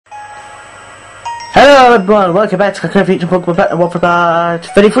Hello everyone, welcome back to Concurrent Future Pokemon What about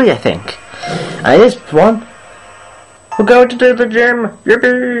 33, I think. And this one, we're going to do the gym.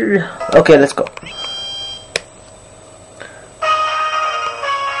 Yippee! Okay, let's go.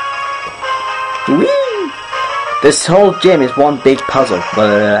 Whee! This whole gym is one big puzzle.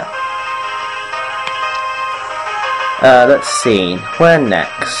 Let's see. Where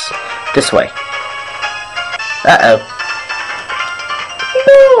next? This way. Uh-oh.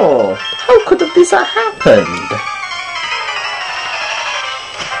 No! How could this have happened?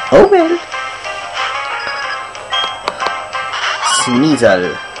 Oh well.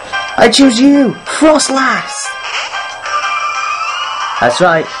 Sneasel. I choose you, Frostlass! That's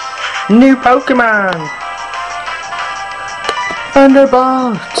right. New Pokemon!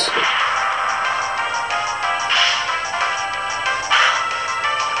 Thunderbolt!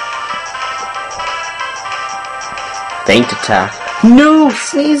 Faint attack. No!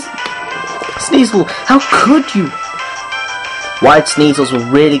 Sneasel, how could you? White Sneasels were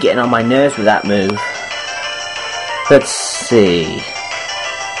really getting on my nerves with that move. Let's see.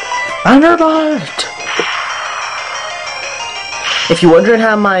 Thunderbolt! If you're wondering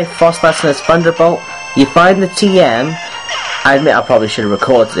how my Frostlass knows Thunderbolt, you find the TM. I admit I probably should have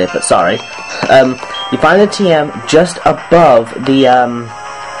recorded it, but sorry. You find the TM just above the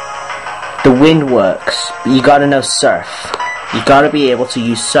Windworks. You gotta know Surf. You gotta be able to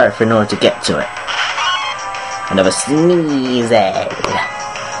use Surf in order to get to it. Another Sneasel.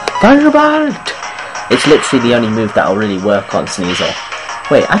 Thunderbolt! It's literally the only move that'll really work on Sneasel.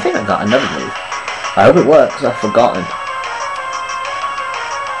 Wait, I think I got another move. I hope it works, I've forgotten.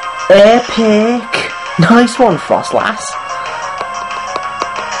 Epic! Nice one, Frostlass.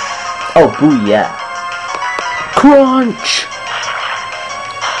 Oh, booyah. Crunch!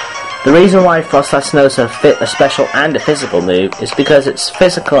 The reason why Frostlass knows how to fit a special and a physical move is because its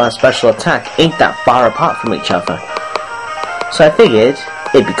physical and special attack ain't that far apart from each other. So I figured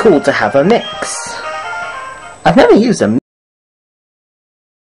it'd be cool to have a mix. I've never used a mix.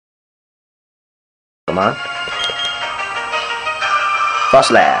 Come on.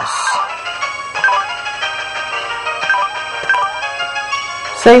 Frostlass.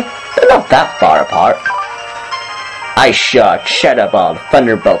 See, they're not that far apart. Ice Shot, Shadow Ball,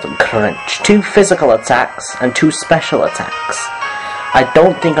 Thunderbolt, and Crunch. 2 physical attacks and 2 special attacks. I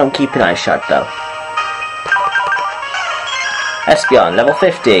don't think I'm keeping Ice Shot though. Espeon, level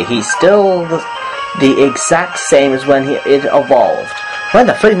 50. He's still the exact same as when it evolved. When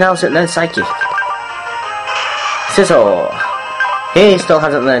the freak now has it learned Psychic? Sizzle. He still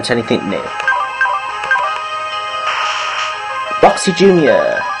hasn't learned anything new. Roxy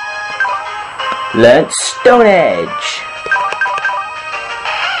Jr. learnt Stone Edge.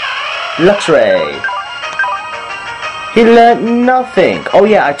 Luxray. He learnt nothing. Oh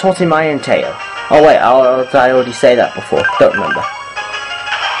yeah, I taught him Iron Tail. Oh wait, did I already say that before? Don't remember.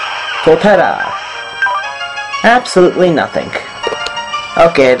 Torterra. Absolutely nothing.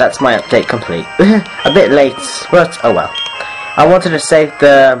 Okay, that's my update complete. A bit late, but oh well. I wanted to save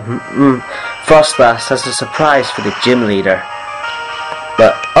the Frostlass as a surprise for the gym leader.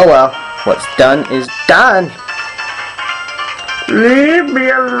 But oh well. What's done is done! Leave me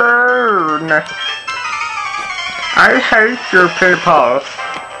alone! I hate you people!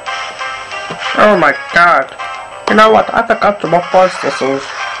 Oh my god! You know what? I forgot to what voice this is.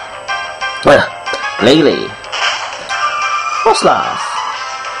 Well, Lily. Frostlass.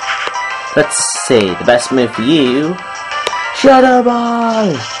 Let's see, the best move for you. Shadow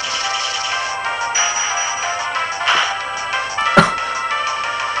Ball!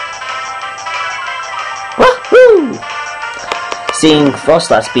 Seeing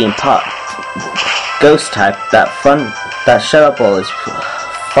Frostlass being part Ghost type, that Shadow Ball is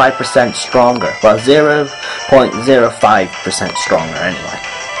 5% stronger. Well, 0.05% stronger anyway.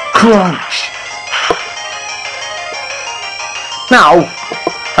 Crunch! No!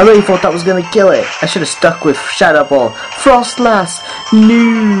 I really thought that was gonna kill it. I should have stuck with Shadow Ball. Frostlass!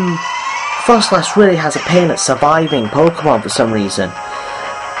 No! Frostlass really has a pain at surviving Pokemon for some reason.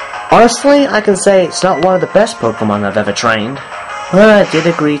 Honestly, I can say it's not one of the best Pokemon I've ever trained. Well, I did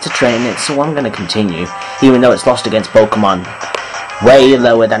agree to train it, so I'm going to continue, even though it's lost against Pokemon way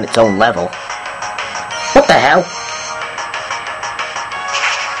lower than its own level. What the hell?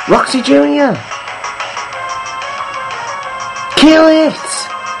 Roxy Jr. Kill it!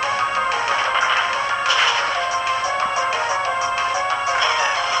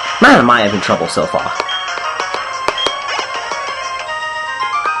 Man, am I having trouble so far.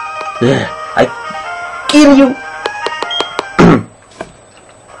 Ugh, I kill you!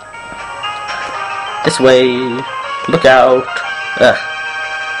 This way, look out. Ugh.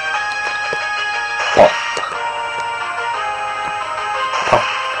 Oh.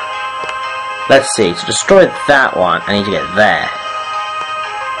 let's see, to destroy that one, I need to get there.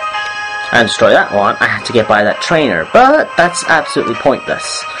 And destroy that one, I have to get by that trainer, but that's absolutely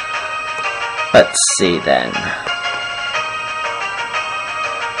pointless. Let's see then.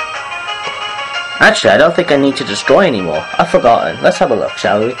 Actually, I don't think I need to destroy anymore. I've forgotten. Let's have a look,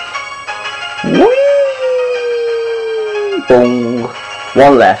 shall we? Whee! Boom.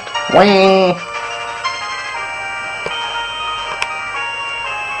 One left. Whee!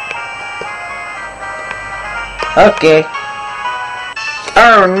 Okay.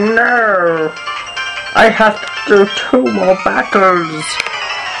 Oh no! I have to do 2 more battles!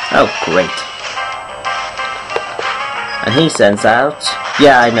 Oh great. And he sends out...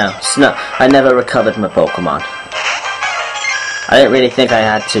 Yeah, I know. I never recovered my Pokemon. I didn't really think I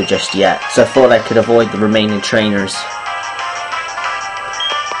had to just yet, so I thought I could avoid the remaining trainers.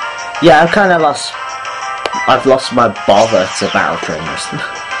 Yeah, I've lost my bother to battle trainers.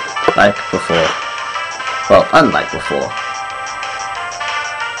 Like before. Well, unlike before.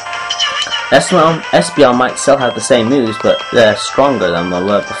 Espeon might still have the same moves, but they're stronger than they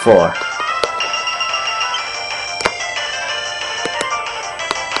were before.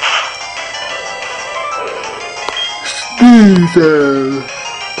 Sneasel!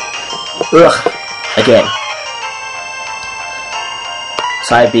 Ugh! Again.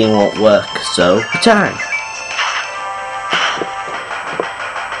 Psybeam won't work, so return.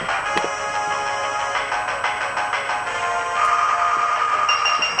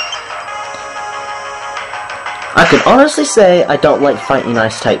 I can honestly say I don't like fighting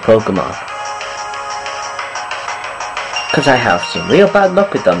Ice-type Pokemon. Cause I have some real bad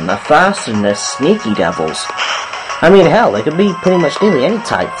luck with them. They're fast and they're sneaky devils. I mean, hell, they could be pretty much nearly any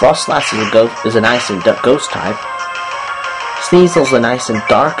type. Frostlass is an ice and ghost type. Sneasel's an ice and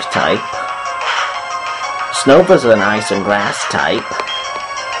dark type. Snova's an ice and grass type.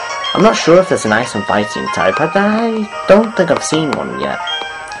 I'm not sure if there's an ice and fighting type. I don't think I've seen one yet.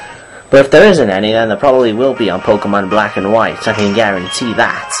 But if there isn't any, then there probably will be on Pokemon Black and White. I can guarantee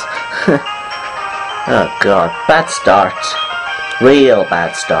that. Oh god, bad start. Real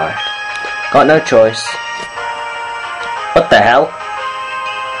bad start. Got no choice. What the hell?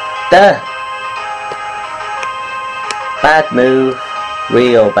 Duh! Bad move.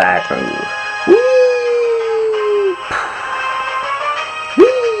 Real bad move. Whee!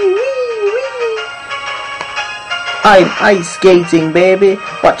 Whee, whee, whee. I'm ice skating, baby.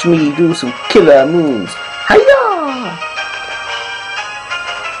 Watch me do some killer moves. Hiya!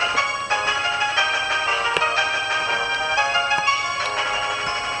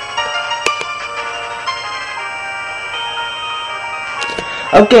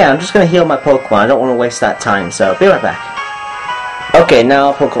 Okay, I'm just gonna heal my Pokemon. I don't want to waste that time, so be right back. Okay, now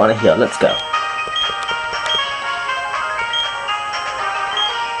our Pokemon are healed. Let's go.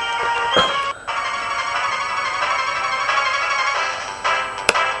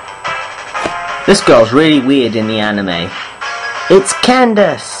 This girl's really weird in the anime. It's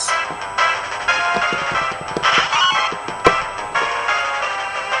Candace!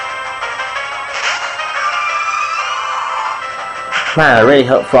 Man, I really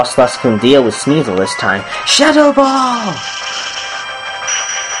hope Frostlass can deal with Sneasel this time. Shadow Ball!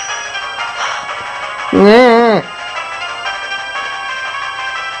 Yeah.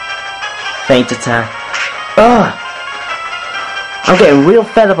 Faint attack. Ugh! I'm getting real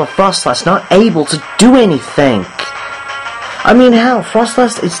fed up of Frostlass not able to do anything. I mean, hell,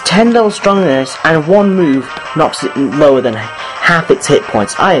 Frostlass is 10 levels stronger than this, and one move knocks it lower than half its hit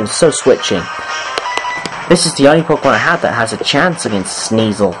points. I am so switching. This is the only Pokemon I have that has a chance against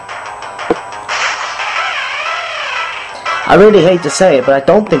Sneasel. I really hate to say it, but I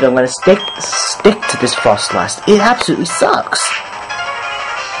don't think I'm going to stick to this Frostlass. It absolutely sucks.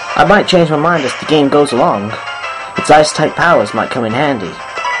 I might change my mind as the game goes along. Its Ice-type powers might come in handy.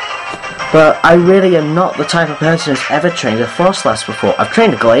 But I really am not the type of person who's ever trained a Frostlass before. I've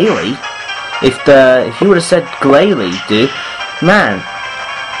trained a Glalie. If you would have said Glalie, dude, man,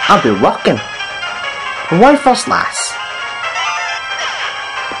 I'll be rocking. But why Frostlass?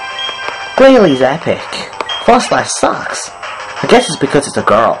 Glalie's epic. Frostlass sucks. I guess it's because it's a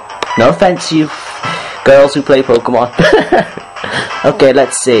girl. No offense to you girls who play Pokemon. Okay,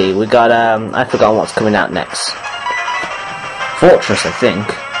 let's see. We got, I forgot what's coming out next. Fortress, I think.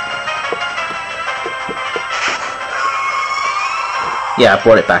 Yeah, I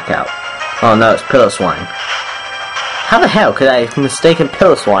brought it back out. Oh no, it's Piloswine. How the hell could I have mistaken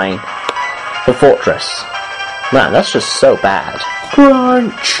Piloswine for Fortress? Man, that's just so bad.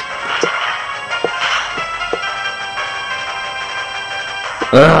 Crunch!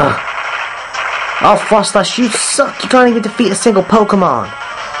 Ugh! Oh, Frostlass, you suck! You can't even defeat a single Pokemon!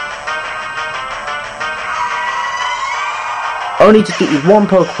 only defeated one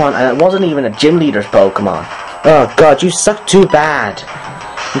Pokemon, and it wasn't even a gym leader's Pokemon. Oh god, you suck too bad.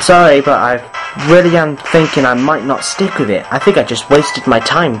 I'm sorry, but I really am thinking I might not stick with it. I think I just wasted my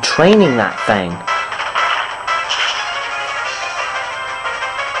time training that thing.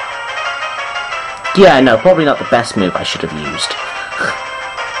 Yeah, no, probably not the best move I should have used.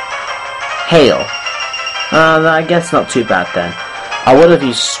 Hail. I guess not too bad then. I would have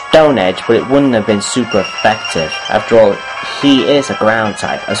used Stone Edge, but it wouldn't have been super effective. After all, he is a ground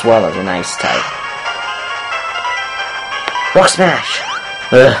type, as well as an ice type. Rock Smash!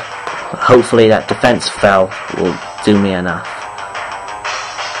 Ugh. Hopefully that defense spell will do me enough.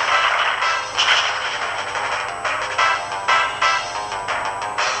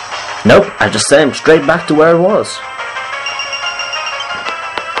 Nope, I just sent him straight back to where it was.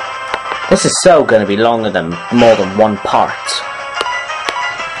 This is so gonna be longer than more than one part.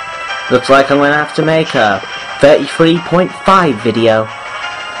 Looks like I'm gonna have to make a 33.5 video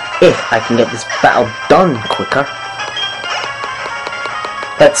if I can get this battle done quicker.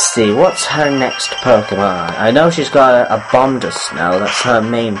 Let's see, what's her next Pokemon? I know she's got a Bondosnow, that's her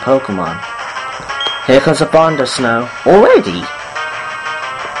main Pokemon. Here comes a Bondosnow. Already?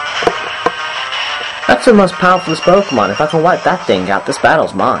 That's the most powerful Pokemon. If I can wipe that thing out, this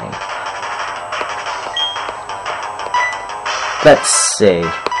battle's mine. Let's see.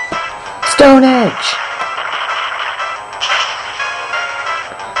 Stone Edge!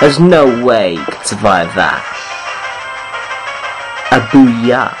 There's no way you could survive that. A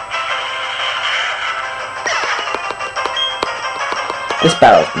booyah. This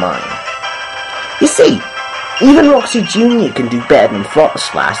battle's mine. You see, even Roxy Jr. can do better than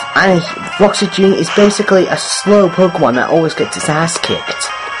Frostlass, and Roxy Jr. is basically a slow Pokemon that always gets its ass kicked.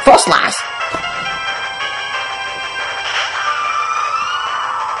 Frostlass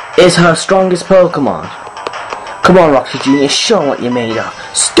is her strongest Pokemon. Come on, Roxy Jr., show what you're made of.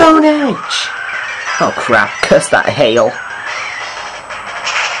 Stone Edge! Oh crap, curse that hail.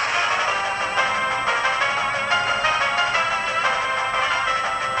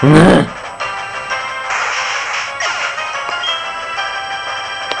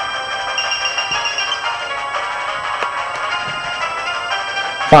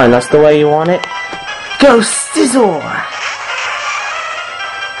 Fine, that's the way you want it. Go Scizor!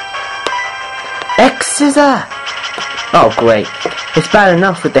 X-Scissor! Oh great. It's bad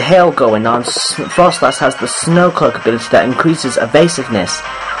enough with the hail going on. Frostlass has the Snow Cloak ability that increases evasiveness.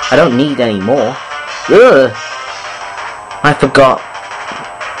 I don't need any more. Ugh! I forgot.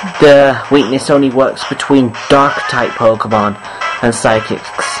 The weakness only works between Dark type Pokemon and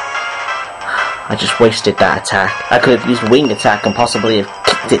Psychics. I just wasted that attack. I could have used Wing Attack and possibly have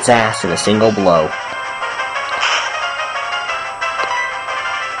kicked its ass in a single blow.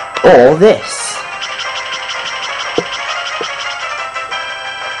 Or this.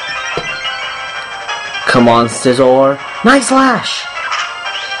 Come on, Scizor. Nice Slash!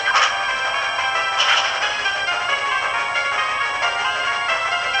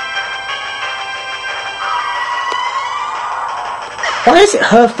 Why is it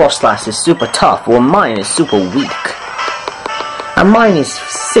her Frostlass is super tough while mine is super weak? And mine is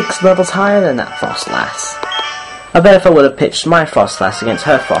 6 levels higher than that Frostlass. I bet if I would have pitched my Frostlass against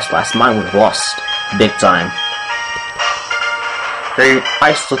her Frostlass, mine would have lost. Big time. The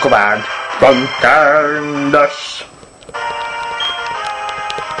Ice Command from Candace.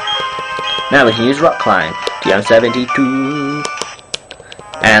 Now we can use Rock Climb. TM72.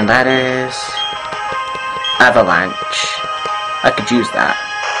 And that is Avalanche. I could use that.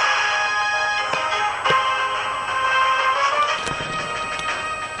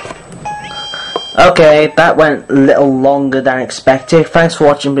 Okay, that went a little longer than expected. Thanks for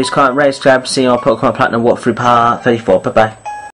watching. Please comment, rate, subscribe, see you on Pokemon Platinum walkthrough part 34. Bye bye.